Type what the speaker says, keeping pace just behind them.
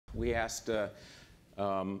We asked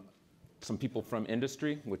some people from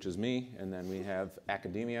industry, which is me, and then we have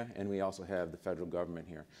academia, and we also have the federal government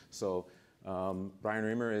here. So Bryan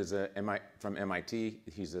Reimer is from MIT.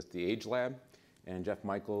 He's at the AgeLab, and Jeff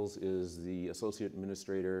Michaels is the associate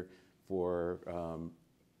administrator for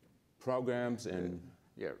programs and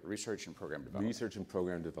research and program development. Research and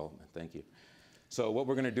program development. Thank you. So what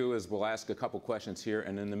we're going to do is we'll ask a couple questions here,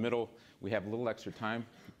 and in the middle we have a little extra time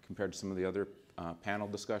compared to some of the other panel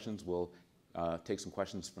discussions. We'll take some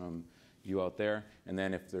questions from you out there, and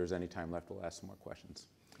then if there's any time left, we'll ask some more questions.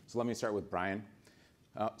 So let me start with Bryan.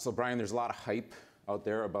 So Bryan, there's a lot of hype out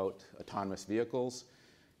there about autonomous vehicles,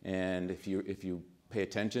 and if you pay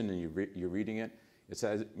attention and you're reading it, it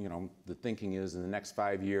says, you know, the thinking is in the next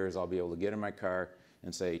 5 years I'll be able to get in my car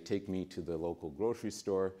and say, take me to the local grocery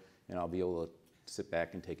store, and I'll be able to sit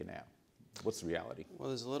back and take a nap. What's the reality? Well,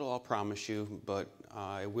 there's a little I'll promise you, but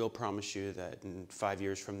I will promise you that in 5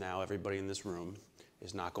 years from now, everybody in this room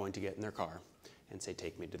is not going to get in their car and say,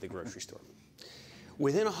 take me to the grocery store.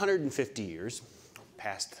 Within 150 years,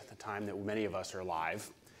 past the time that many of us are alive,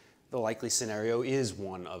 the likely scenario is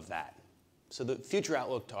one of that. So the future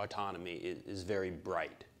outlook to autonomy is very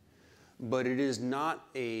bright, but it is not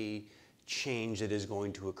a change that is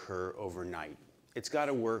going to occur overnight. It's got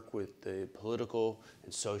to work with the political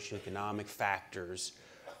and socioeconomic factors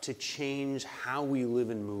to change how we live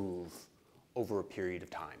and move over a period of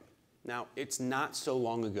time. Now, it's not so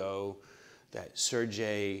long ago that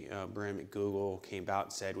Sergey Brin at Google came out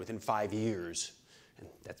and said within 5 years, and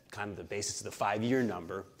that's kind of the basis of the 5-year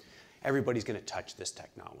number, everybody's going to touch this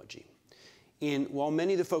technology. And while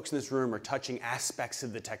many of the folks in this room are touching aspects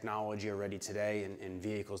of the technology already today in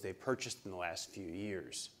vehicles they've purchased in the last few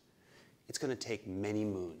years, it's going to take many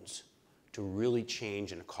moons to really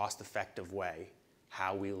change in a cost-effective way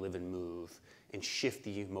how we live and move and shift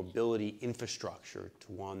the mobility infrastructure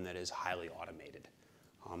to one that is highly automated.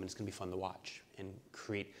 And it's going to be fun to watch and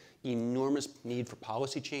create enormous need for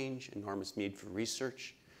policy change, enormous need for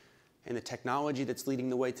research, and the technology that's leading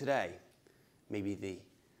the way today, maybe the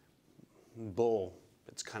bull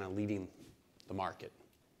that's kind of leading the market.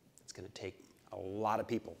 It's going to take a lot of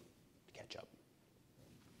people to catch up.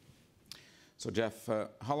 So Jeff,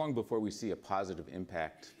 how long before we see a positive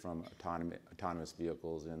impact from autonomous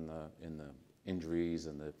vehicles in the injuries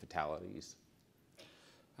and the fatalities?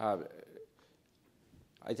 I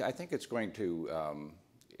think it's going to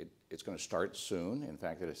start soon. In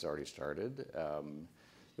fact, it's already started.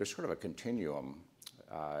 There's sort of a continuum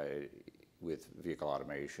with vehicle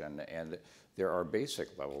automation, and there are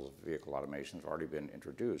basic levels of vehicle automation that have already been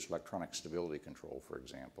introduced. Electronic stability control, for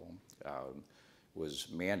example, was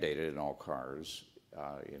mandated in all cars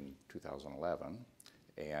in 2011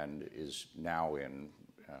 and is now in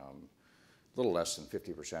a little less than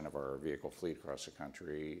 50% of our vehicle fleet across the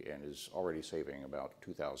country and is already saving about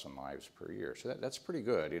 2,000 lives per year. So that's pretty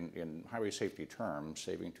good. In highway safety terms,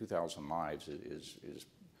 saving 2,000 lives is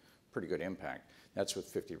pretty good impact. That's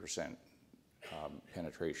with 50%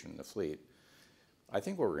 penetration in the fleet. I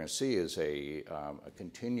think what we're going to see is a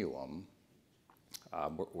continuum.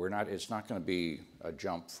 It's not going to be a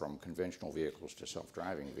jump from conventional vehicles to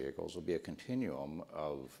self-driving vehicles. It'll be a continuum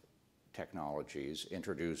of technologies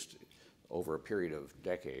introduced over a period of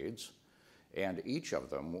decades, and each of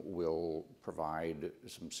them will provide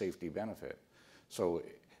some safety benefit. So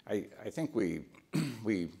I think we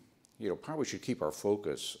probably should keep our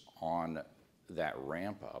focus on that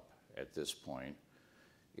ramp up at this point.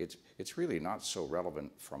 It's really not so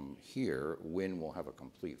relevant from here when we'll have a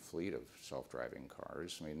complete fleet of self-driving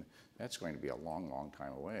cars. I mean, that's going to be a long, long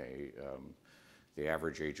time away. The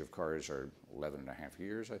average age of cars are 11 and a half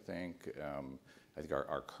years, I think. I think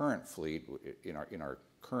our current fleet, in our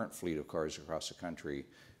current fleet of cars across the country,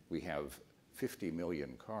 we have 50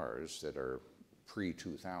 million cars that are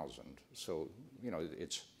pre-2000. So,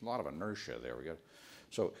 it's a lot of inertia there.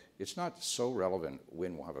 So it's not so relevant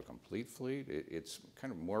when we'll have a complete fleet. It's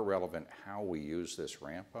kind of more relevant how we use this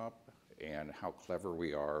ramp up and how clever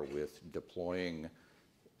we are with deploying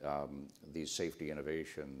these safety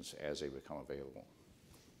innovations as they become available.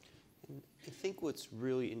 I think what's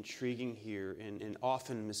really intriguing here and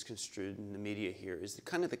often misconstrued in the media here is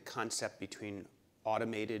kind of the concept between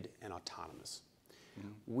automated and autonomous. Mm-hmm.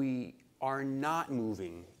 We are not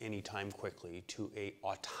moving anytime quickly to an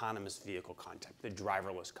autonomous vehicle concept, the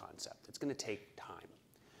driverless concept. It's going to take time.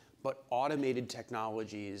 But automated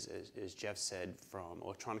technologies, as Jeff said, from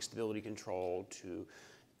electronic stability control to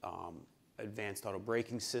advanced auto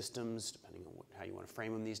braking systems, depending on how you want to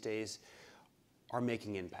frame them these days, are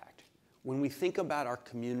making impact. When we think about our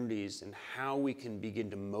communities and how we can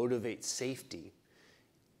begin to motivate safety,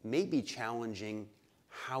 may be challenging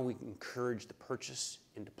how we encourage the purchase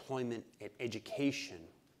and deployment and education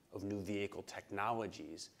of new vehicle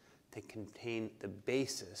technologies that contain the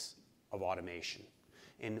basis of automation,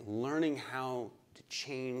 and learning how to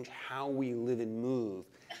change how we live and move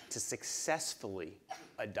to successfully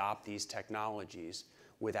adopt these technologies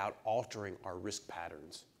without altering our risk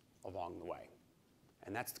patterns along the way.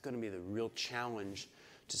 And that's going to be the real challenge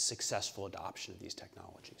to successful adoption of these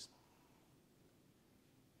technologies.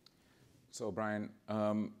 So Bryan,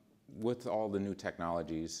 with all the new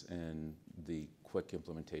technologies and the quick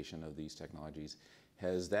implementation of these technologies,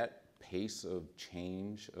 has that pace of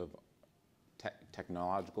change of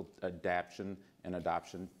technological adaptation and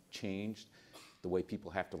adoption changed the way people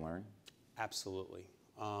have to learn? Absolutely.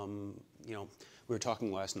 You know, we were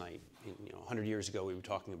talking last night, 100 years ago we were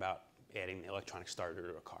talking about adding the electronic starter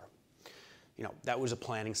to a car. You know, that was a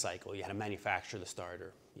planning cycle. You had to manufacture the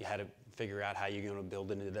starter. You had to figure out how you're going to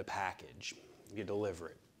build it into the package. You deliver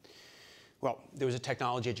it. Well, there was a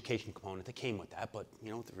technology education component that came with that, but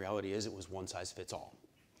you know, the reality is it was one size fits all.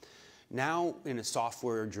 Now, in a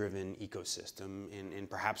software-driven ecosystem, and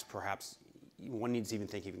perhaps one needs to even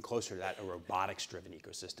think even closer to that, a robotics-driven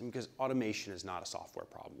ecosystem, because automation is not a software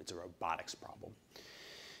problem, it's a robotics problem.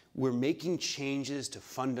 We're making changes to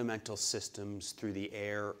fundamental systems through the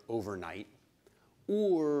air overnight,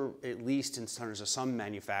 or at least in terms of some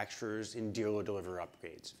manufacturers in dealer delivery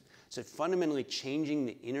upgrades. So fundamentally changing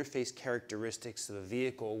the interface characteristics of the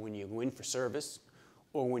vehicle when you go in for service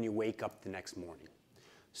or when you wake up the next morning.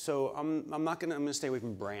 So I'm going to stay away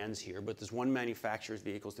from brands here, but there's one manufacturer's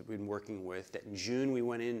vehicles that we've been working with that in June we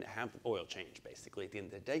went in to have oil change basically at the end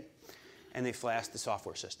of the day, and they flashed the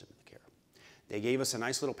software system in the car. They gave us a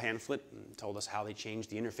nice little pamphlet and told us how they changed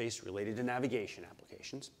the interface related to navigation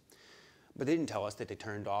applications, but they didn't tell us that they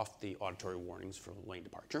turned off the auditory warnings for lane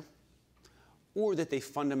departure, or that they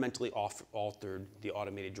fundamentally altered the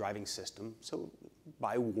automated driving system. So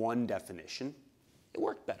by one definition, it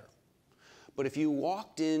worked better. But if you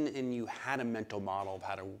walked in and you had a mental model of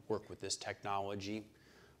how to work with this technology,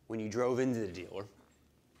 when you drove into the dealer,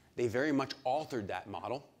 they very much altered that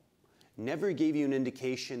model, never gave you an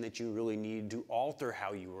indication that you really needed to alter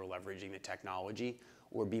how you were leveraging the technology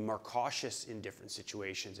or be more cautious in different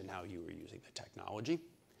situations in how you were using the technology.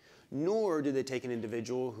 Nor did they take an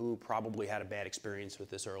individual who probably had a bad experience with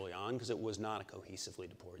this early on because it was not a cohesively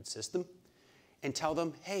deployed system and tell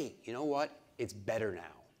them, hey, you know what? It's better now.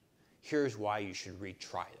 Here's why you should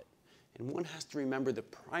retry it. And one has to remember the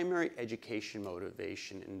primary education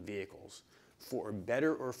motivation in vehicles, for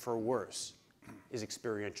better or for worse, is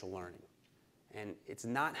experiential learning. And it's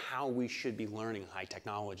not how we should be learning high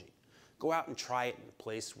technology. Go out and try it in a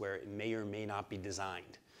place where it may or may not be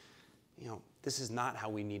designed. You know, this is not how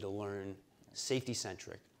we need to learn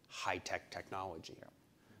safety-centric, high-tech technology.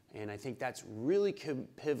 And I think that's really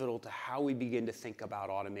pivotal to how we begin to think about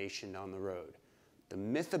automation down the road. The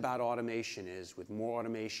myth about automation is with more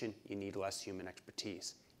automation, you need less human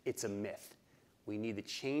expertise. It's a myth. We need to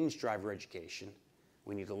change driver education.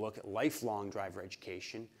 We need to look at lifelong driver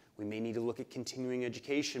education. We may need to look at continuing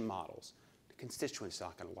education models. The constituents are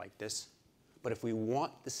not going to like this. But if we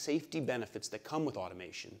want the safety benefits that come with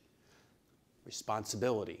automation,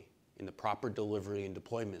 responsibility in the proper delivery and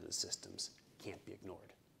deployment of the systems can't be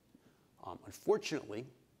ignored. Unfortunately,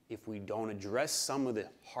 if we don't address some of the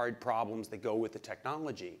hard problems that go with the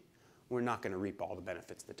technology, we're not going to reap all the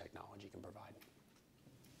benefits the technology can provide.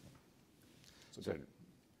 So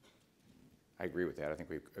I agree with that. I think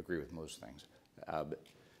we agree with most things.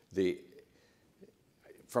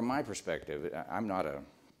 From my perspective, I'm not a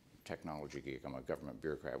technology geek. I'm a government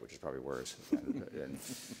bureaucrat, which is probably worse. And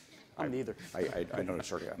I'm neither. I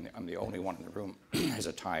noticed I'm the only one in the room who has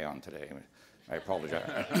a tie on today. I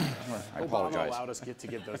apologize. Obama allowed us to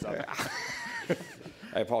give those up.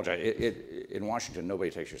 I apologize. In Washington, nobody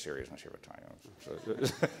takes you serious unless you have a tie on. So,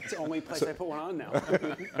 it's the only place I put one on now.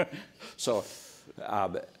 so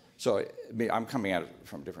I'm coming at it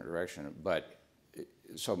from a different direction. But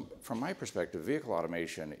so from my perspective, vehicle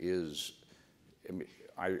automation is,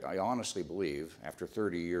 I honestly believe, after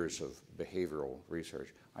 30 years of behavioral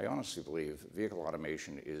research, I honestly believe vehicle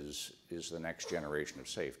automation is the next generation of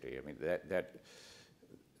safety. I mean,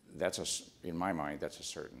 that's in my mind, that's a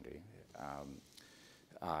certainty.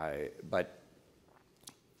 But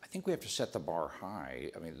I think we have to set the bar high.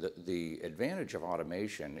 I mean, the advantage of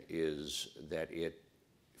automation is that it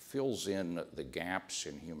fills in the gaps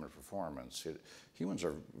in human performance. Humans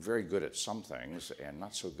are very good at some things and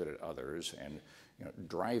not so good at others. And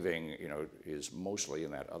driving, is mostly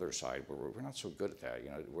in that other side where we're not so good at that.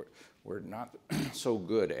 We're not so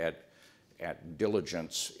good at at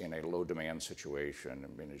diligence in a low demand situation.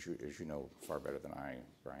 I mean, as you know far better than I,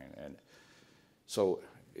 Bryan. And so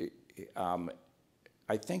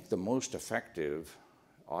I think the most effective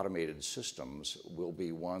automated systems will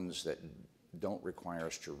be ones that don't require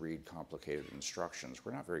us to read complicated instructions.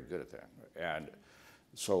 We're not very good at that. And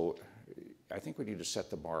so I think we need to set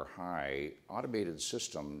the bar high. Automated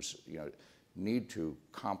systems, need to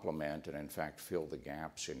complement and in fact fill the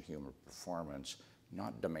gaps in human performance,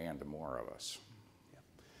 not demand more of us.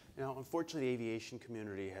 Yeah. Now, unfortunately, the aviation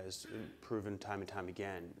community has proven time and time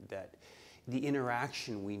again that the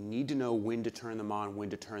interaction, we need to know when to turn them on, when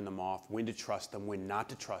to turn them off, when to trust them, when not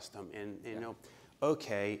to trust them. And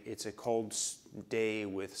okay, it's a cold day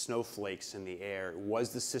with snowflakes in the air.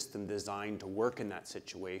 Was the system designed to work in that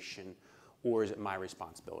situation, or is it my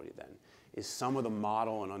responsibility then? Is some of the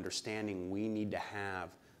model and understanding we need to have,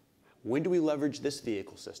 when do we leverage this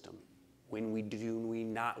vehicle system? When do we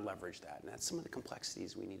not leverage that? And that's some of the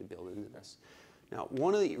complexities we need to build into this. Now,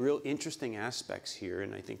 one of the real interesting aspects here,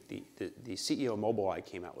 and I think the CEO of Mobileye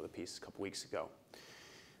came out with a piece a couple weeks ago.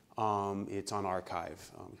 It's on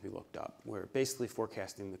Archive, if you looked up. We're basically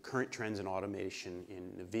forecasting the current trends in automation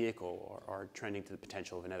in the vehicle are trending to the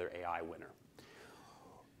potential of another AI winner.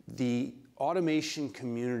 The automation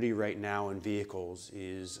community right now in vehicles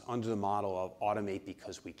is under the model of automate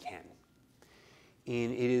because we can.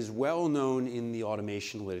 And it is well known in the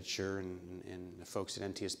automation literature, and the folks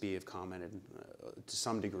at NTSB have commented to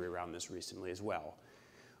some degree around this recently as well.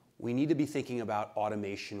 We need to be thinking about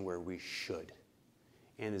automation where we should.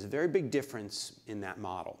 And there's a very big difference in that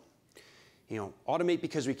model. Automate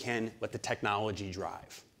because we can, let the technology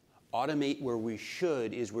drive. Automate where we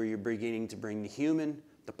should is where you're beginning to bring the human,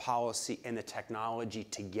 the policy, and the technology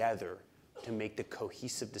together to make the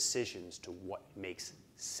cohesive decisions to what makes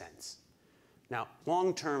sense. Now,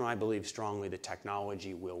 long term, I believe strongly the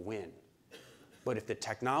technology will win. But if the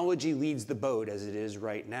technology leads the boat as it is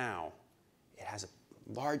right now, it has a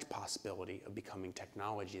large possibility of becoming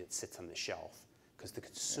technology that sits on the shelf because the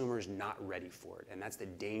consumer is not ready for it. And that's the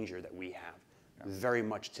danger that we have very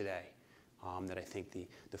much today, that I think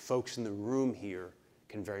the folks in the room here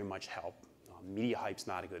can very much help. Media hype's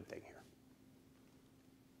not a good thing here.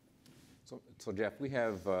 So Jeff, we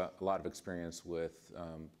have a lot of experience with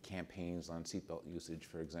campaigns on seatbelt usage,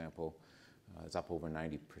 for example. It's up over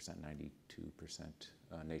 90%, 92%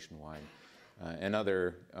 nationwide. And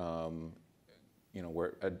other,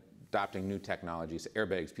 we're adopting new technologies.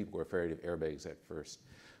 Airbags, people were afraid of airbags at first.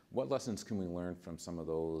 What lessons can we learn from some of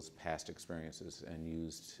those past experiences and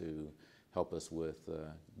use to help us with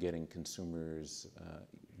getting consumers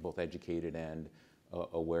both educated and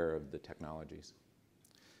aware of the technologies?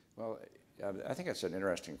 Well, I think that's an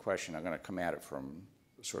interesting question. I'm going to come at it from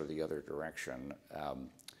sort of the other direction.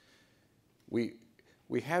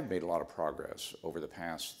 We have made a lot of progress over the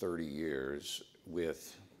past 30 years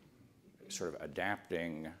with sort of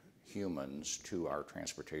adapting humans to our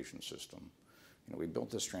transportation system. We built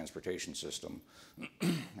this transportation system,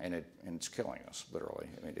 and it's killing us, literally.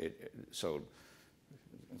 I mean, so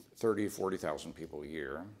 30, 40,000 people a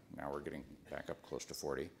year. Now we're getting back up close to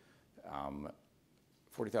 40.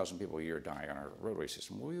 40,000 people a year die on our roadway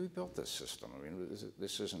system. Well, we built this system. I mean,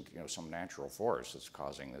 this isn't some natural force that's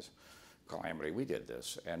causing this calamity. We did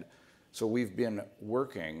this. And so we've been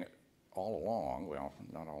working all along, well,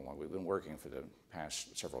 not all along, we've been working for the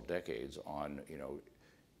past several decades on,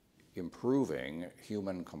 improving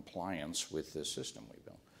human compliance with this system we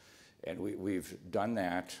built. And we've done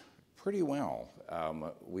that pretty well.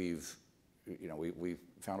 We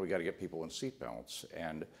found we got to get people in seatbelts.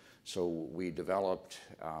 And so we developed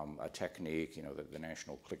a technique, the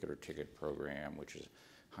National Click It or Ticket program, which is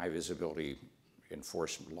high visibility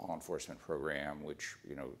law enforcement program, which,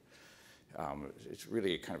 it's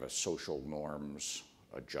really kind of a social norms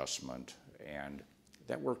adjustment. And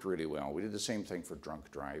that worked really well. We did the same thing for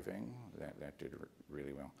drunk driving. That did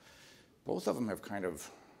really well. Both of them have kind of,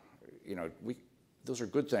 those are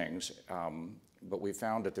good things, but we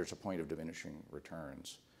found that there's a point of diminishing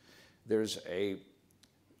returns. There's a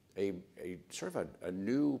sort of a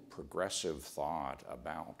new progressive thought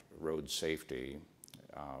about road safety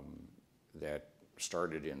that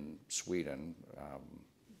started in Sweden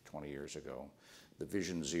 20 years ago, the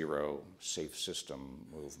Vision Zero safe system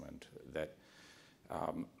movement that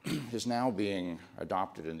is now being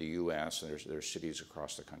adopted in the U.S. and there's cities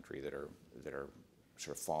across the country that are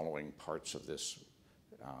sort of following parts of this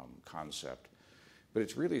concept. But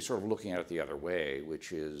it's really sort of looking at it the other way,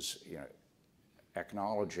 which is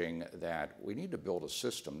acknowledging that we need to build a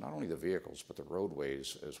system, not only the vehicles but the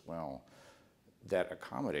roadways as well, that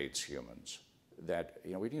accommodates humans, that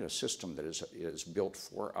we need a system that is built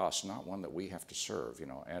for us, not one that we have to serve.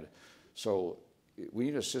 And so we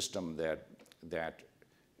need a system that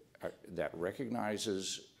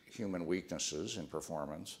recognizes human weaknesses in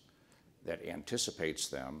performance, that anticipates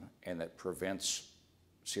them, and that prevents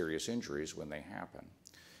serious injuries when they happen.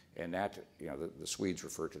 And that, the Swedes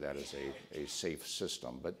refer to that as a safe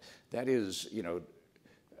system. But that is,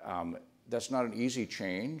 that's not an easy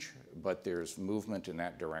change, but there's movement in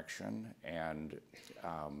that direction. And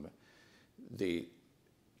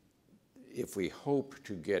if we hope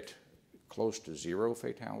to get close to 0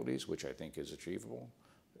 fatalities, which I think is achievable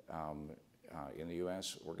in the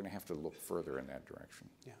U.S., we're going to have to look further in that direction.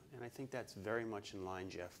 Yeah, and I think that's very much in line,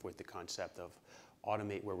 Jeff, with the concept of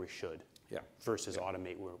automate where we should versus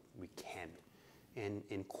automate where we can.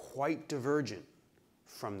 And quite divergent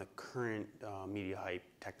from the current media hype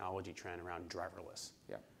technology trend around driverless.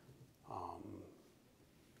 Yeah.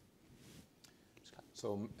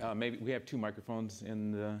 So maybe we have 2 microphones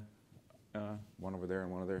in the, one over there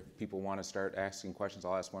and one over there. People want to start asking questions.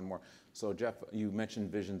 I'll ask one more. So Jeff, you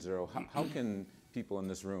mentioned Vision Zero. How can people in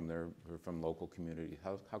this room, they're from local community,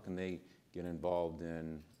 how can they get involved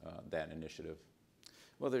in that initiative?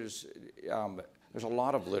 Well, there's a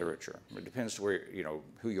lot of literature. It depends where,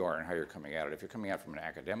 who you are and how you're coming at it. If you're coming at it from an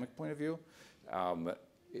academic point of view,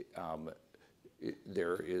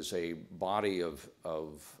 there is a body of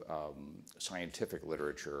scientific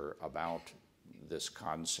literature about this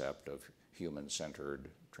concept of human-centered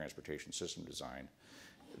transportation system design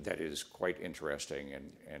that is quite interesting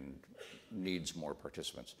and needs more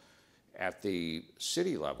participants. At the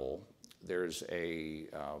city level, there's a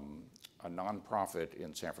nonprofit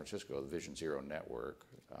in San Francisco, the Vision Zero Network.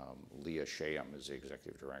 Leah Shayam is the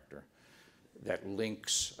executive director. That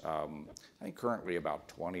links, I think currently about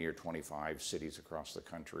 20 or 25 cities across the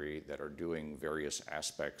country that are doing various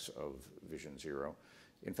aspects of Vision Zero.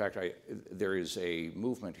 In fact, there is a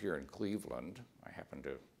movement here in Cleveland. I happened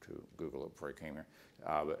to Google it before I came here.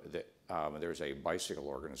 There's a bicycle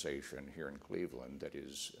organization here in Cleveland that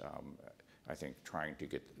is, I think, trying to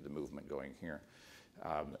get the movement going here.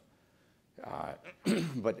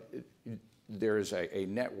 But there's a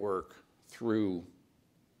network through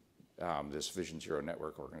this Vision Zero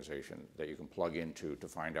Network organization that you can plug into to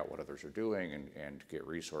find out what others are doing and get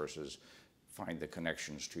resources, find the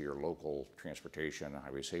connections to your local transportation,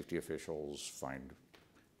 highway safety officials, find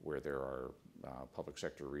where there are public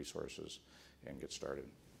sector resources, and get started.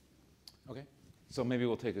 Okay, so maybe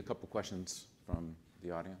we'll take a couple questions from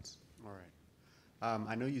the audience. All right.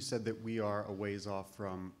 I know you said that we are a ways off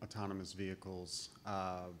from autonomous vehicles,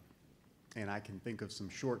 and I can think of some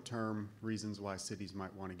short-term reasons why cities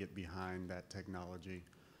might want to get behind that technology.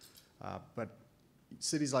 But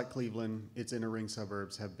cities like Cleveland, its inner ring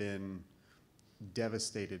suburbs, have been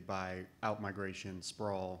devastated by outmigration,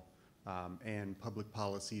 sprawl, and public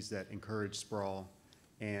policies that encourage sprawl.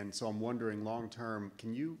 And so I'm wondering, long-term,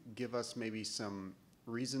 can you give us maybe some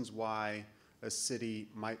reasons why a city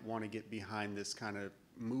might want to get behind this kind of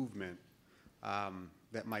movement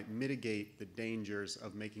that might mitigate the dangers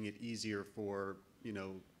of making it easier for,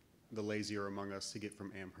 the lazier among us to get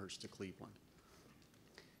from Amherst to Cleveland?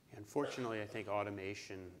 Unfortunately, I think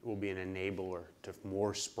automation will be an enabler to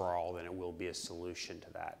more sprawl than it will be a solution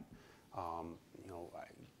to that.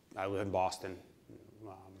 I live in Boston.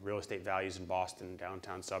 Real estate values in Boston,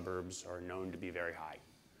 downtown suburbs, are known to be very high.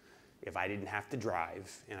 If I didn't have to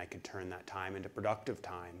drive and I could turn that time into productive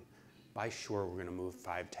time, by sure we're going to move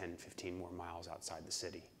 5, 10, 15 more miles outside the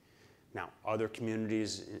city. Now, other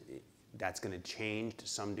communities, that's going to change to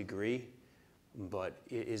some degree, but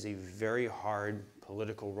it is a very hard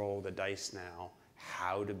political roll of the dice now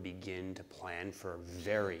how to begin to plan for a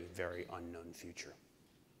very, very unknown future.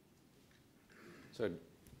 So,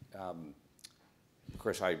 of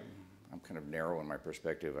course, I'm kind of narrow in my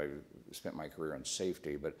perspective. I spent my career on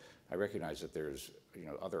safety, but I recognize that there's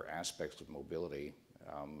other aspects of mobility,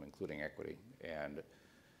 including equity. And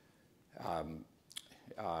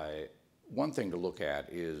one thing to look at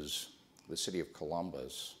is the city of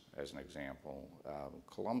Columbus, as an example.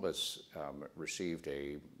 Columbus received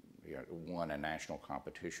won a national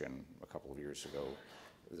competition a couple of years ago,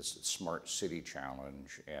 this Smart City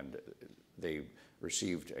Challenge, and they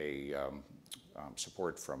received a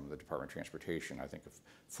support from the Department of Transportation, I think a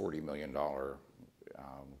 $40 million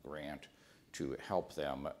grant to help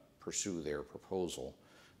them pursue their proposal.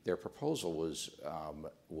 Their proposal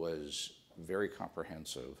was very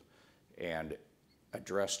comprehensive and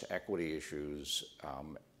addressed equity issues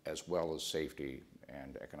as well as safety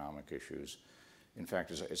and economic issues. In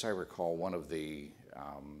fact, as I recall, one of the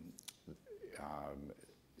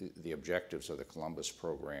the objectives of the Columbus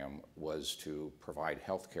program was to provide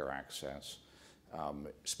healthcare access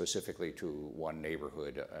specifically to one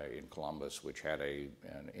neighborhood in Columbus, which had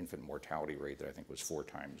an infant mortality rate that I think was 4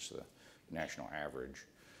 times the national average.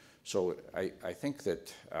 So I think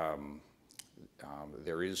that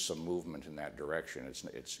there is some movement in that direction.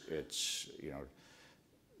 It's you know,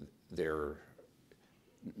 they're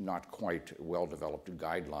not quite well-developed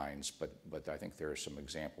guidelines, but I think there are some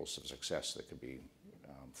examples of success that could be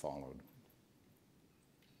followed.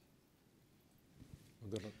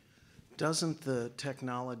 Doesn't the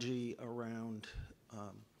technology around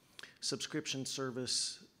subscription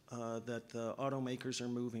service that the automakers are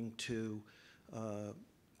moving to,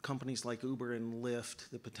 companies like Uber and Lyft,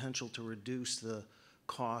 the potential to reduce the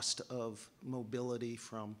cost of mobility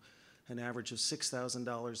from an average of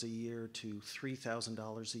 $6,000 a year to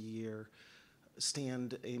 $3,000 a year,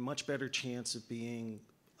 stand a much better chance of being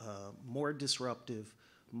more disruptive,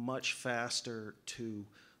 much faster to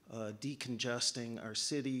decongesting our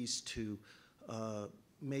cities, to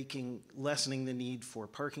lessening the need for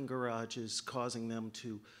parking garages, causing them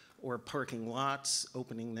to, or parking lots,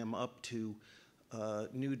 opening them up to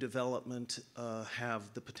new development,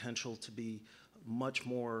 have the potential to be much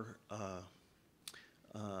more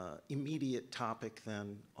immediate topic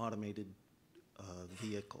than automated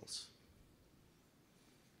vehicles.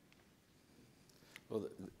 Well,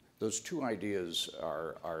 those two ideas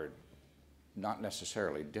are not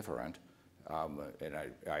necessarily different, and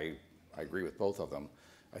I agree with both of them.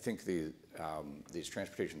 I think these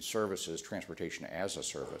transportation services, transportation as a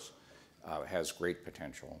service, has great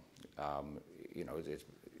potential. You know,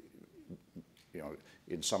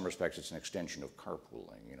 in some respects, it's an extension of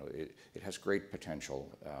carpooling. You know, it has great potential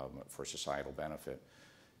for societal benefit.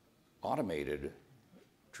 Automated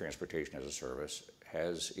transportation as a service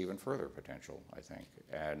has even further potential, I think.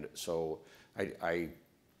 And so I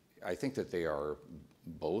think that they are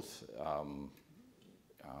both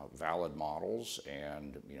valid models,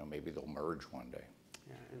 and you know, maybe they'll merge one day.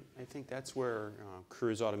 Yeah, and I think that's where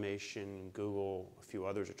Cruise Automation, Google, a few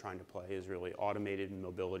others are trying to play, is really automated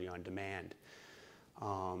mobility on demand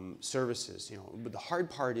services. You know, but the hard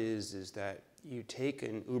part is that you take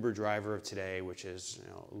an Uber driver of today, which is, you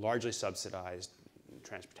know, largely subsidized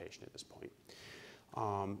transportation at this point.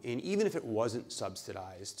 And even if it wasn't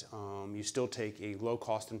subsidized, you still take a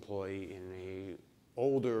low-cost employee in a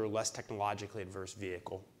older, less technologically adverse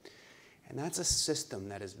vehicle. And that's a system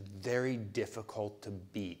that is very difficult to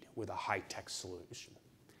beat with a high-tech solution.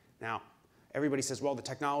 Now, everybody says, well, the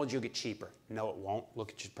technology will get cheaper. No, it won't.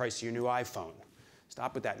 Look at the price of your new iPhone.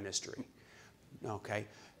 Stop with that mystery. Okay.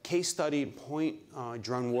 Case study, point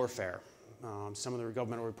drone warfare. Some of the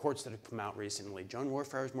governmental reports that have come out recently. Drone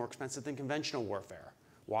warfare is more expensive than conventional warfare.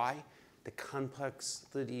 Why? The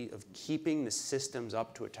complexity of keeping the systems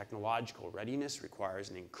up to a technological readiness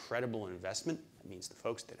requires an incredible investment. That means the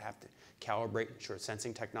folks that have to calibrate, ensure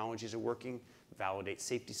sensing technologies are working, validate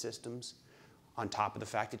safety systems, on top of the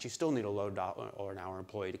fact that you still need a low dollar an hour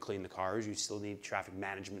employee to clean the cars. You still need traffic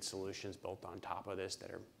management solutions built on top of this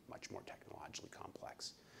that are much more technologically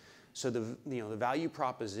complex. So the value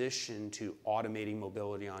proposition to automating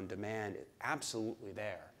mobility on demand is absolutely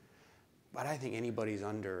there. But I think anybody's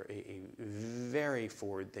under a very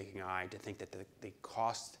forward-thinking eye to think that the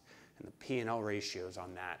cost and the P&L ratios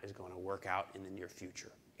on that is going to work out in the near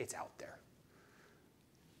future. It's out there.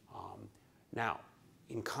 Now,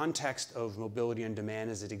 in context of mobility on demand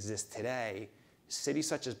as it exists today, cities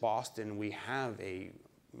such as Boston, we have a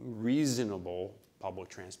reasonable public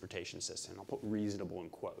transportation system. I'll put reasonable in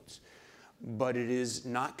quotes. But it is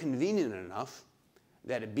not convenient enough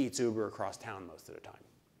that it beats Uber across town most of the time,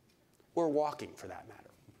 or walking for that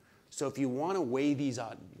matter. So if you want to weigh these,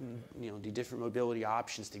 the different mobility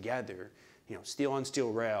options together,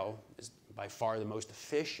 steel-on-steel rail is by far the most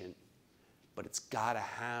efficient, but it's got to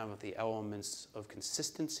have the elements of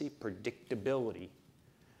consistency, predictability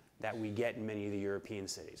that we get in many of the European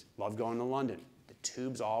cities. Love going to London. The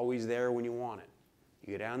tube's always there when you want it.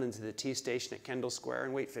 You go down into the T station at Kendall Square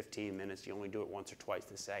and wait 15 minutes. You only do it once or twice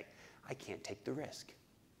to say, I can't take the risk.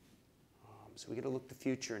 So we got to look to the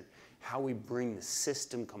future and how we bring the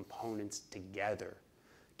system components together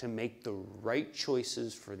to make the right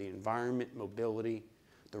choices for the environment, mobility,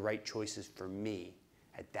 the right choices for me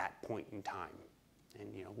at that point in time. And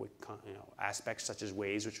with aspects such as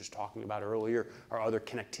Waze, which I was talking about earlier, or other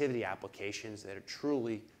connectivity applications that are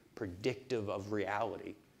truly predictive of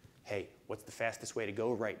reality. Hey, what's the fastest way to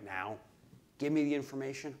go right now? Give me the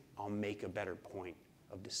information, I'll make a better point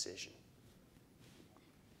of decision.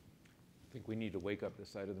 I think we need to wake up this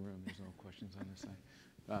side of the room. There's no questions on this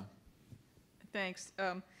side. Thanks.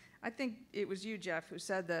 I think it was you, Jeff, who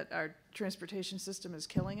said that our transportation system is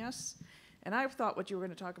killing us. And I thought what you were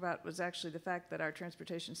going to talk about was actually the fact that our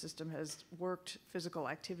transportation system has worked physical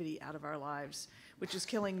activity out of our lives, which is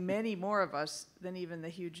killing many more of us than even the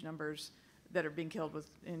huge numbers that are being killed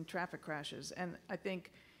in traffic crashes. And I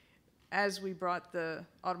think as we brought the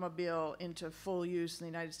automobile into full use in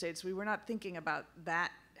the United States, we were not thinking about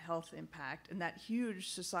that health impact and that huge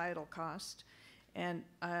societal cost. And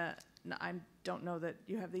I don't know that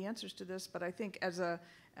you have the answers to this, but I think as a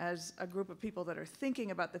group of people that are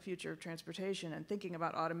thinking about the future of transportation and thinking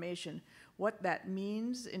about automation, what that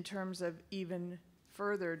means in terms of even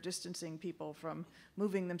further distancing people from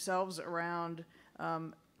moving themselves around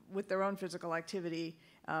with their own physical activity,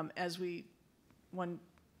 one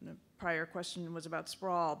prior question was about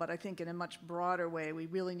sprawl, but I think in a much broader way, we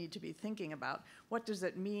really need to be thinking about what does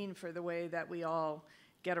it mean for the way that we all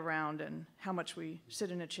get around and how much we sit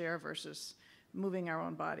in a chair versus moving our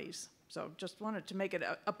own bodies. So just wanted to make it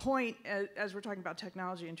a point as we're talking about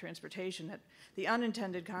technology and transportation, that the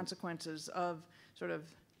unintended consequences of sort of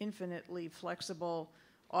infinitely flexible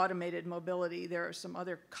automated mobility, there are some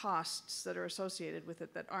other costs that are associated with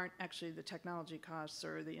it that aren't actually the technology costs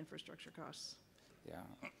or the infrastructure costs.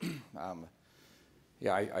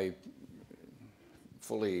 Yeah, I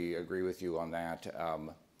fully agree with you on that.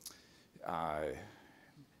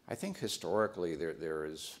 I think historically there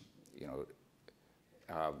is,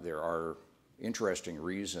 there are interesting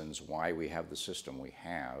reasons why we have the system we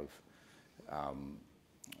have.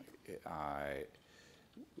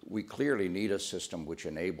 We clearly need a system which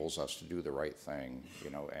enables us to do the right thing,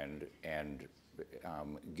 and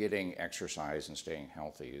getting exercise and staying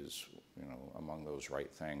healthy is, among those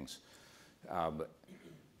right things.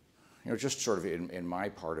 Just sort of in my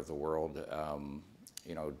part of the world,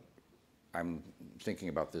 I'm thinking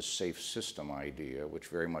about this safe system idea, which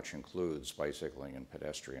very much includes bicycling and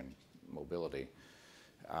pedestrian mobility.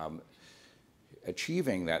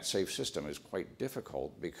 Achieving that safe system is quite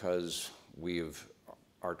difficult because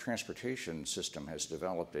our transportation system has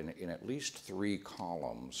developed in at least 3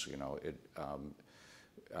 columns.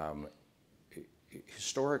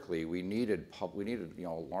 Historically, we needed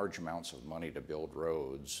large amounts of money to build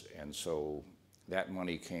roads, and so that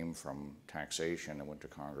money came from taxation and went to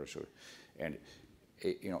Congress, and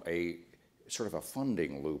a sort of a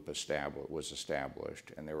funding loop was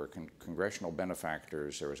established, and there were congressional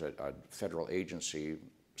benefactors. There was a federal agency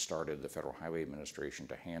started, the Federal Highway Administration,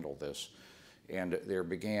 to handle this, and there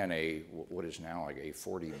began what is now like a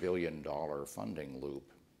 $40 billion funding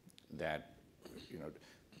loop that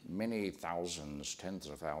many thousands, tens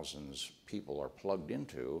of thousands people are plugged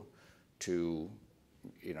into to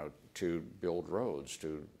build roads,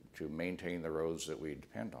 to maintain the roads that we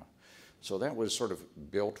depend on. So that was sort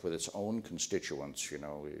of built with its own constituents,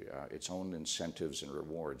 its own incentives and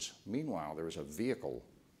rewards. Meanwhile, there was a vehicle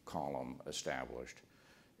column established,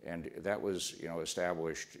 and that was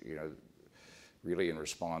established really in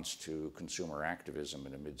response to consumer activism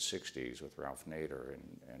in the mid-'60s with Ralph Nader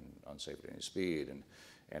and Unsafe at Any Speed,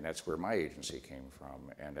 and that's where my agency came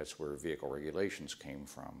from, and that's where vehicle regulations came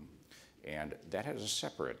from. And that has a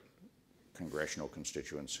separate congressional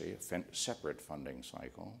constituency, a separate funding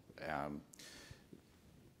cycle.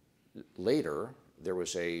 Later, there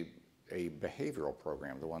was a behavioral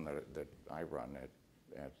program, the one that I run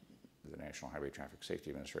at the National Highway Traffic Safety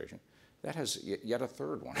Administration, that has yet a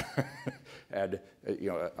third one. And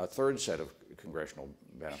a third set of congressional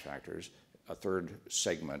benefactors, a third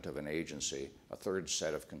segment of an agency, a third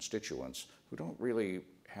set of constituents who don't really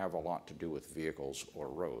have a lot to do with vehicles or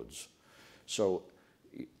roads. So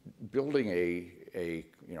building a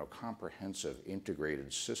comprehensive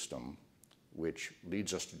integrated system which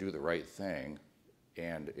leads us to do the right thing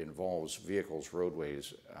and involves vehicles,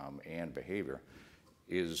 roadways, and behavior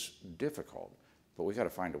is difficult, but we've got to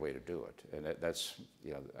find a way to do it. And that's,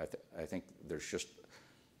 I think there's just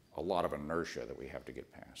a lot of inertia that we have to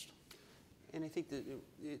get past. And I think that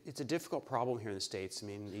it's a difficult problem here in the States. I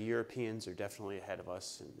mean, the Europeans are definitely ahead of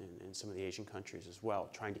us, and some of the Asian countries as well,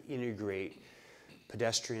 trying to integrate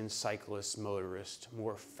pedestrians, cyclists, motorists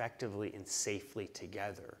more effectively and safely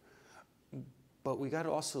together. But we got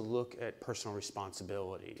to also look at personal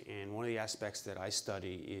responsibility. And one of the aspects that I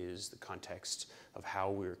study is the context of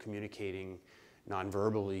how we're communicating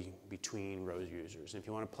non-verbally between road users. And if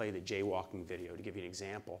you want to play the jaywalking video to give you an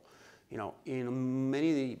example, in many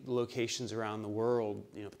of the locations around the world,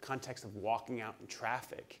 the context of walking out in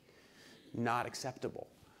traffic, not acceptable.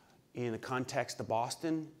 In the context of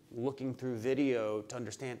Boston, looking through video to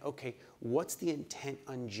understand, okay, what's the intent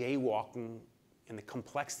on jaywalking and the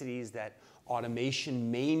complexities that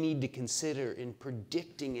automation may need to consider in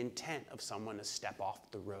predicting intent of someone to step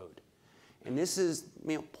off the road. And this is,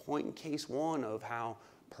 point in case one of how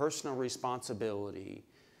personal responsibility,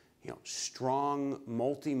 strong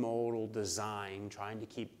multimodal design, trying to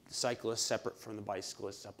keep the cyclists separate from the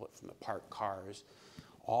bicyclists, separate from the parked cars,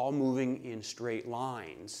 all moving in straight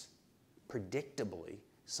lines, predictably,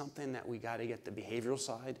 something that we got to get the behavioral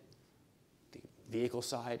side, the vehicle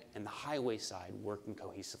side, and the highway side working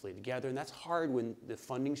cohesively together. And that's hard when the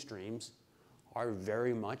funding streams are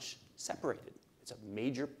very much separated. It's a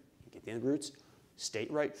major, get the roots,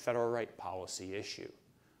 state right, federal right policy issue.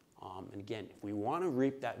 And again, if we want to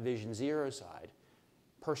reap that Vision Zero side,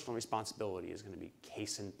 personal responsibility is going to be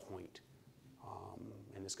case in point.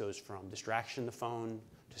 And this goes from distraction the phone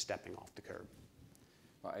to stepping off the curb.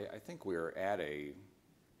 Well, I think we're at a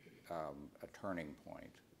turning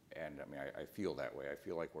point, and I feel that way. I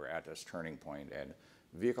feel like we're at this turning point, and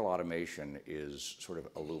vehicle automation is sort of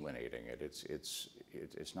illuminating it.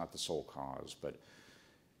 It's not the sole cause,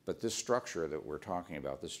 but this structure that we're talking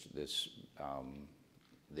about,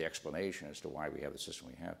 the explanation as to why we have the system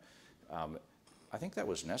we have, I think that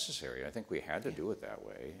was necessary. I think we had to do it that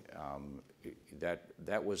way.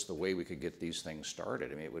 That was the way we could get these things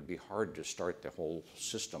started. It would be hard to start the whole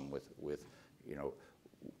system with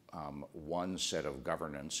one set of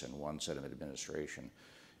governance and one set of administration.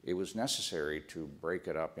 It was necessary to break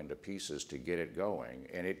it up into pieces to get it going,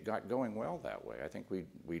 and it got going well that way. I think we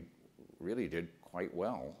really did quite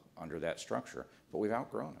well under that structure, but we've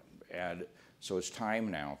outgrown it. And so it's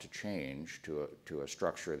time now to change to a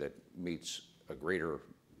structure that meets a greater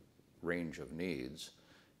range of needs,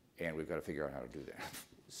 and we've got to figure out how to do that.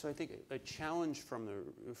 So I think a challenge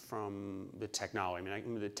from the technology,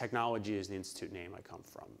 the technology is the institute name I come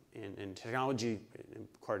from, and technology,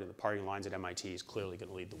 according to the party lines at MIT, is clearly going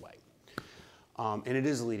to lead the way. And it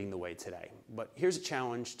is leading the way today. But here's a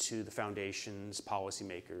challenge to the foundations,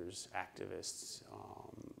 policymakers, activists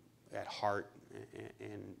at heart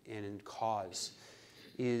and in cause,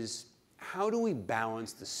 is how do we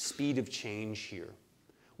balance the speed of change here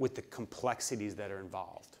with the complexities that are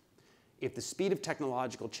involved? If the speed of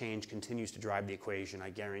technological change continues to drive the equation,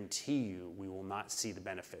 I guarantee you we will not see the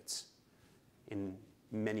benefits in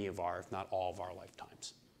many of our, if not all of our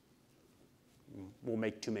lifetimes. We'll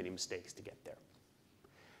make too many mistakes to get there.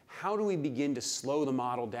 How do we begin to slow the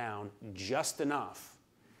model down just enough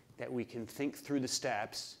that we can think through the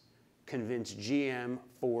steps, convince GM,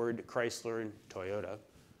 Ford, Chrysler, and Toyota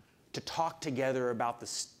to talk together about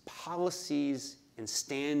the policies and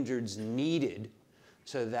standards needed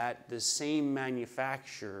so that the same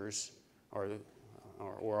manufacturers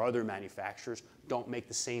or other manufacturers don't make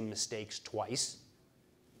the same mistakes twice,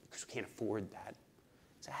 because we can't afford that.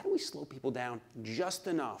 So how do we slow people down just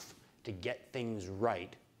enough to get things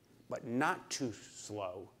right, but not too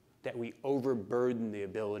slow that we overburden the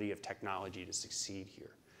ability of technology to succeed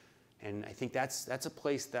here? And I think that's a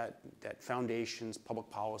place that foundations, public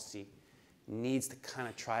policy, needs to kind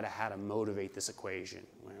of try to how to motivate this equation.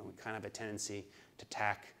 We kind of have a tendency to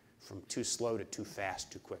tack from too slow to too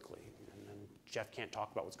fast too quickly. And Jeff can't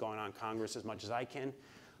talk about what's going on in Congress as much as I can.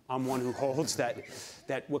 I'm one who holds that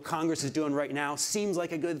what Congress is doing right now seems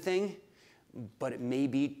like a good thing, but it may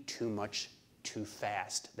be too much too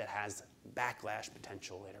fast that has backlash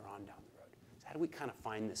potential later on down the road. So how do we kind of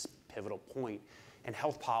find this pivotal point? And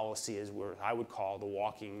health policy is where I would call the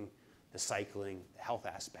walking, the cycling, the health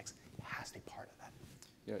aspects. It has to be part of that.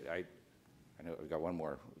 Yeah, I know I've got one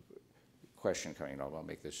more question coming. I'll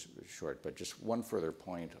make this short, but just one further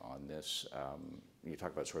point on this. You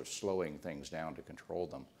talk about sort of slowing things down to control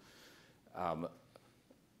them.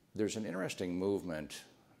 There's an interesting movement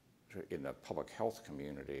in the public health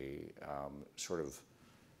community, sort of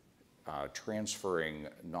transferring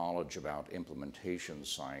knowledge about implementation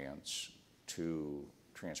science to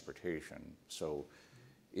transportation. So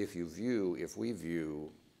if we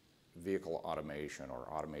view vehicle automation or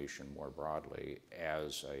automation more broadly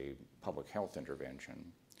as a public health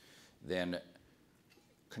intervention, then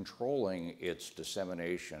controlling its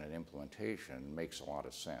dissemination and implementation makes a lot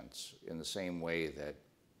of sense, in the same way that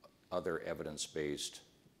other evidence-based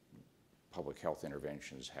public health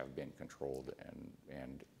interventions have been controlled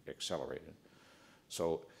and accelerated.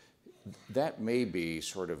 So that may be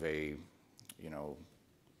sort of a,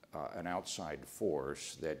 an outside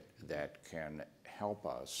force that can help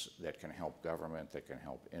us, that can help government, that can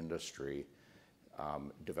help industry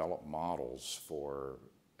develop models for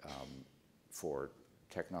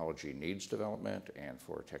technology needs development and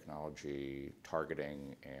for technology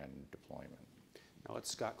targeting and deployment. Now let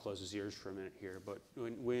Scott close his ears for a minute here, but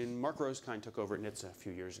when Mark Rosekind took over at NHTSA a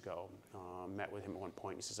few years ago, met with him at one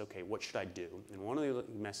point, he says, okay, what should I do? And one of the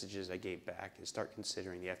messages I gave back is start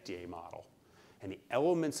considering the FDA model and the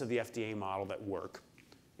elements of the FDA model that work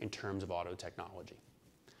in terms of auto technology,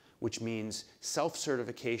 which means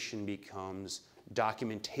self-certification becomes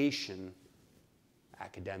documentation,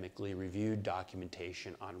 academically reviewed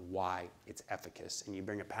documentation on why it's efficacious, and you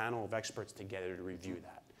bring a panel of experts together to review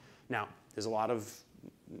that. Now, there's a lot of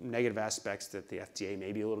negative aspects that the FDA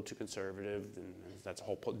may be a little too conservative, and that's a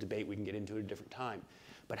whole debate we can get into at a different time.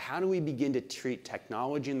 But how do we begin to treat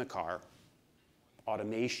technology in the car,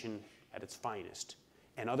 automation at its finest,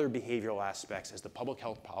 and other behavioral aspects as the public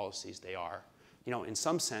health policies they are? You know, in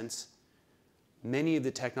some sense, many of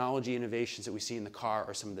the technology innovations that we see in the car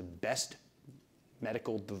are some of the best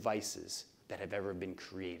medical devices that have ever been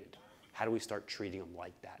created. How do we start treating them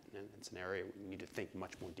like that? And it's an area we need to think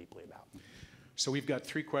much more deeply about. So we've got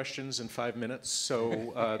 3 questions in 5 minutes.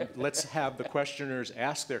 So let's have the questioners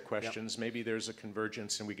ask their questions. Yep. Maybe there's a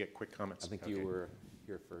convergence and we get quick comments. I think you were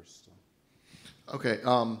here first. So. Okay,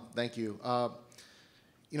 thank you.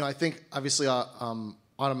 You know, I think obviously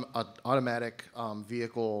automatic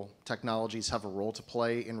vehicle technologies have a role to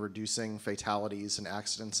play in reducing fatalities and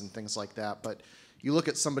accidents and things like that. But you look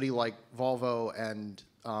at somebody like Volvo and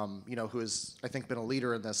you know, who has, I think, been a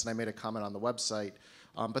leader in this, and I made a comment on the website,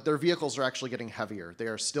 but their vehicles are actually getting heavier. They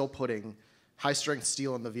are still putting high-strength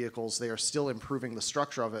steel in the vehicles. They are still improving the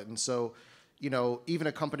structure of it. And so, you know, even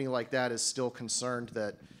a company like that is still concerned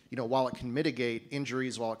that, you know, while it can mitigate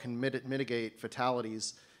injuries, while it can mitigate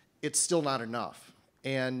fatalities, it's still not enough.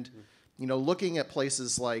 And, you know, looking at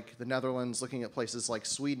places like the Netherlands, looking at places like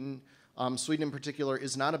Sweden, Sweden in particular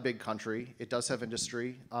is not a big country. It does have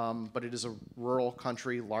industry, but it is a rural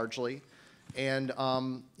country largely. And,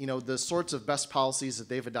 you know, the sorts of best policies that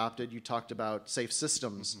they've adopted, you talked about safe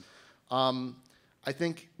systems. I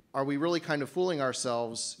think, are we really kind of fooling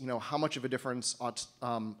ourselves, you know, how much of a difference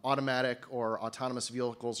automatic or autonomous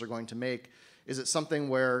vehicles are going to make? Is it something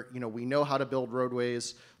where, you know, we know how to build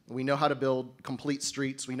roadways, we know how to build complete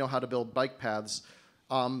streets, we know how to build bike paths?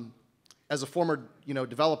 As a former, you know,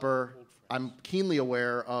 developer, I'm keenly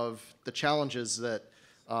aware of the challenges that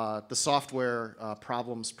the software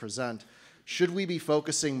problems present. Should we be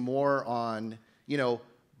focusing more on, you know,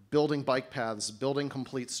 building bike paths, building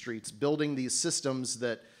complete streets, building these systems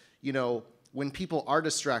that, you know, when people are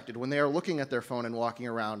distracted, when they are looking at their phone and walking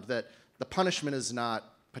around, that the punishment is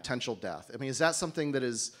not potential death? I mean, is that something that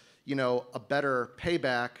is, you know, a better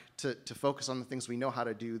payback to focus on the things we know how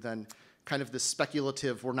to do than kind of this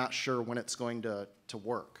speculative, we're not sure when it's going to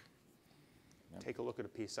work? Take a look at a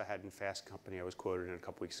piece I had in Fast Company I was quoted in a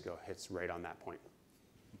couple weeks ago. It's right on that point.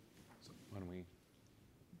 So why don't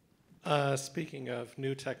we? Speaking of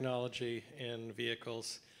new technology in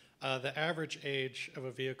vehicles, the average age of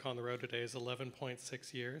a vehicle on the road today is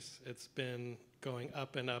 11.6 years. It's been going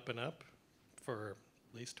up and up and up for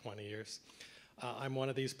at least 20 years. I'm one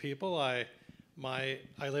of these people. I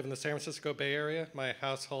live in the San Francisco Bay Area. My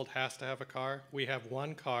household has to have a car. We have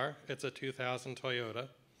one car. It's a 2000 Toyota.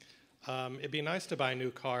 It'd be nice to buy a new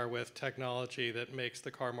car with technology that makes the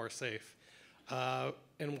car more safe.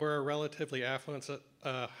 And we're a relatively affluent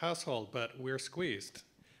household, but we're squeezed.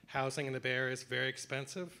 Housing in the Bay Area is very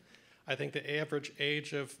expensive. I think the average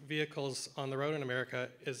age of vehicles on the road in America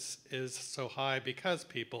is so high because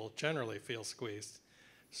people generally feel squeezed.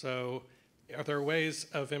 So are there ways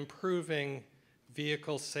of improving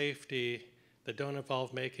vehicle safety that don't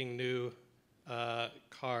involve making new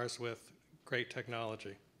cars with great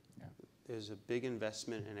technology? There's a big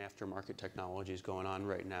investment in aftermarket technologies going on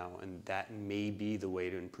right now, and that may be the way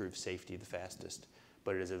to improve safety the fastest.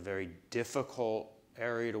 But it is a very difficult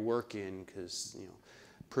area to work in because, you know,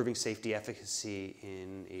 proving safety efficacy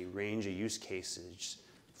in a range of use cases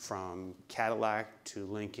from Cadillac to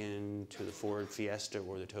Lincoln to the Ford Fiesta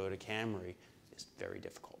or the Toyota Camry is very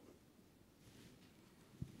difficult.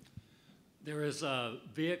 There is a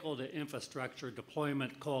vehicle-to-infrastructure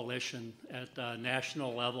deployment coalition at the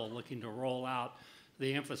national level looking to roll out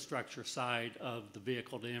the infrastructure side of the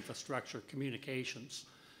vehicle-to-infrastructure communications.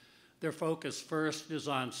 Their focus first is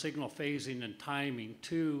on signal phasing and timing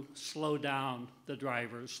to slow down the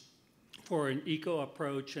drivers for an eco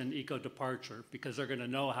approach and eco departure, because they're going to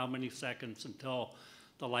know how many seconds until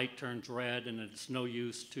the light turns red and it's no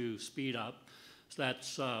use to speed up. So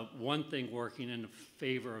that's one thing working in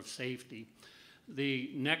favor of safety.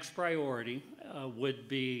 The next priority would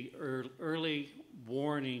be early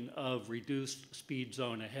warning of reduced speed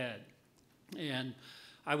zone ahead. And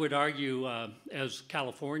I would argue, as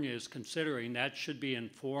California is considering, that should be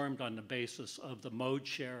informed on the basis of the mode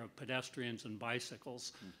share of pedestrians and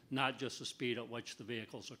bicycles, not just the speed at which the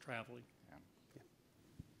vehicles are traveling.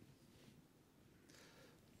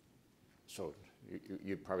 So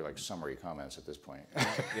you'd probably like summary comments at this point.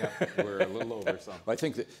 Yeah, we're a little over, so. I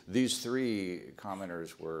think that these three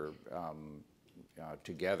commenters were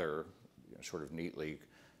together, sort of neatly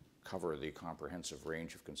cover the comprehensive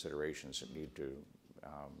range of considerations that need to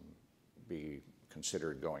be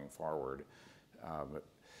considered going forward.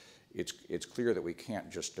 It's clear that we can't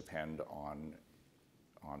just depend on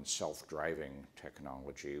self-driving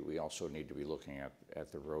technology. We also need to be looking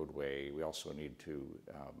at the roadway. We also need to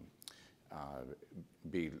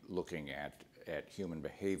be looking at human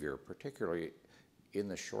behavior, particularly in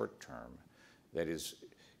the short term. That is,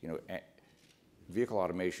 vehicle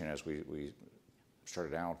automation, as we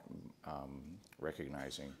started out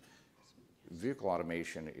recognizing, vehicle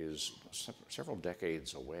automation is several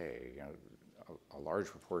decades away. A large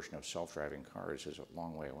proportion of self-driving cars is a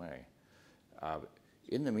long way away.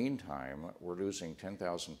 In the meantime, we're losing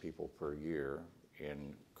 10,000 people per year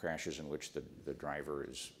in crashes in which the driver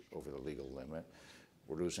is over the legal limit.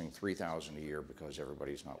 We're losing 3,000 a year because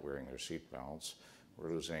everybody's not wearing their seat belts. We're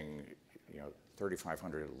losing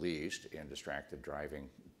 3,500 at least in distracted driving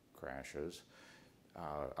crashes,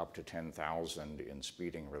 up to 10,000 in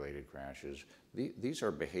speeding-related crashes. These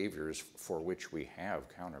are behaviors for which we have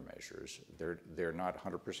countermeasures. They're not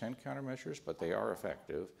 100% countermeasures, but they are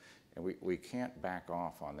effective, and we can't back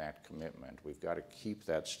off on that commitment. We've got to keep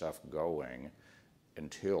that stuff going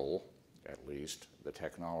until, at least, the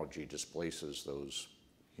technology displaces those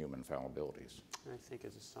human fallibilities. I think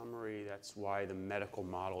as a summary, that's why the medical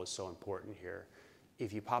model is so important here.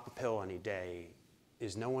 If you pop a pill any day,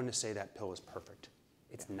 is no one to say that pill is perfect.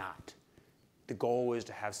 It's not. The goal is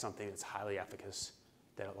to have something that's highly efficacious,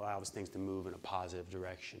 that allows things to move in a positive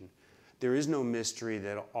direction. There is no mystery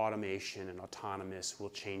that automation and autonomous will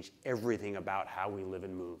change everything about how we live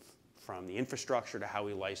and move, from the infrastructure to how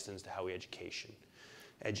we license to how we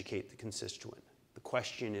educate the constituent. The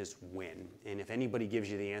question is when, and if anybody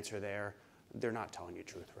gives you the answer there, they're not telling you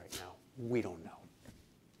the truth right now. We don't know.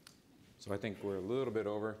 So I think we're a little bit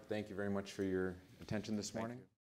over. Thank you very much for your attention this morning.